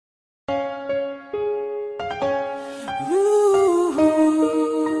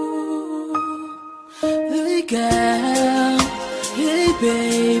girl, hey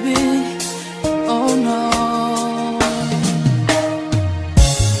baby, oh no.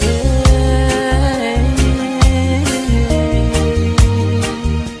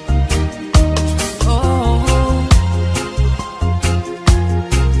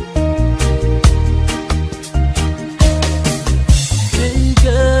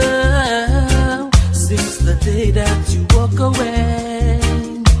 That you walk away,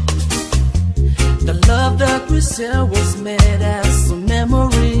 the love that we share was made as some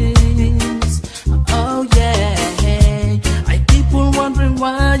memories. Oh yeah, I keep on wondering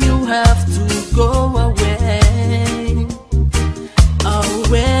why you have to go away,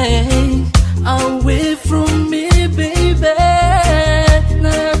 away, away from me, baby.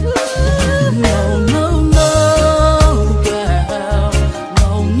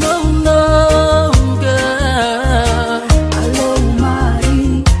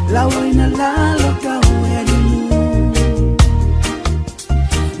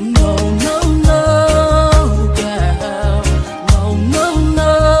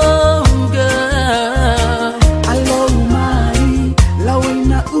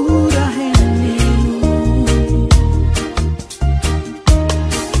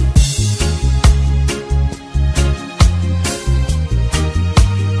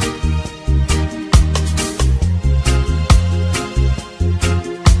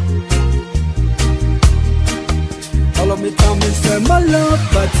 My love,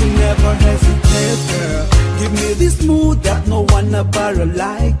 but you never hesitate, girl. Give me this mood that no one ever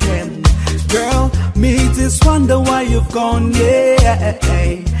like him. Girl, me just wonder why you've gone, yeah.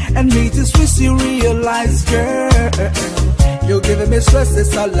 And me just wish you realize, girl, you're giving me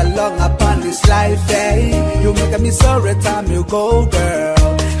stresses all along upon this life, hey. You making me sorry time you go,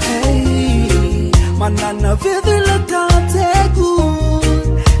 girl. Hey, man, I know you look out, take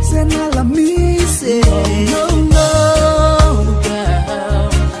good. Say, all of me, say, no, no.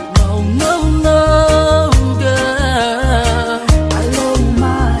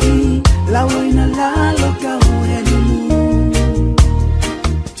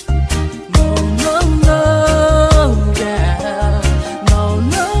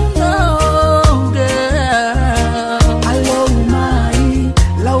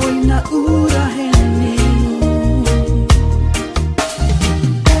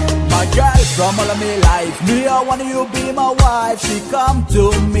 From all of me life, me I want you be my wife. She come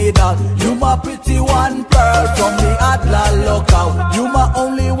to me that you my pretty one pearl. From me at la lookout, you my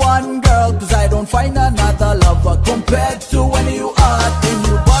only one girl. Cause I don't find another lover compared to when you are in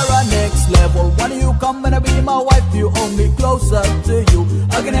you bar next level. When you come and be my wife, you hold me closer to you.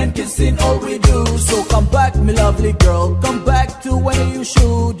 Hugging and kissing all we do. So come back me lovely girl, come back to when you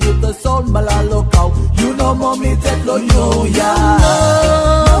should. You the soul my la lookout. You know mommy that lo you, yeah.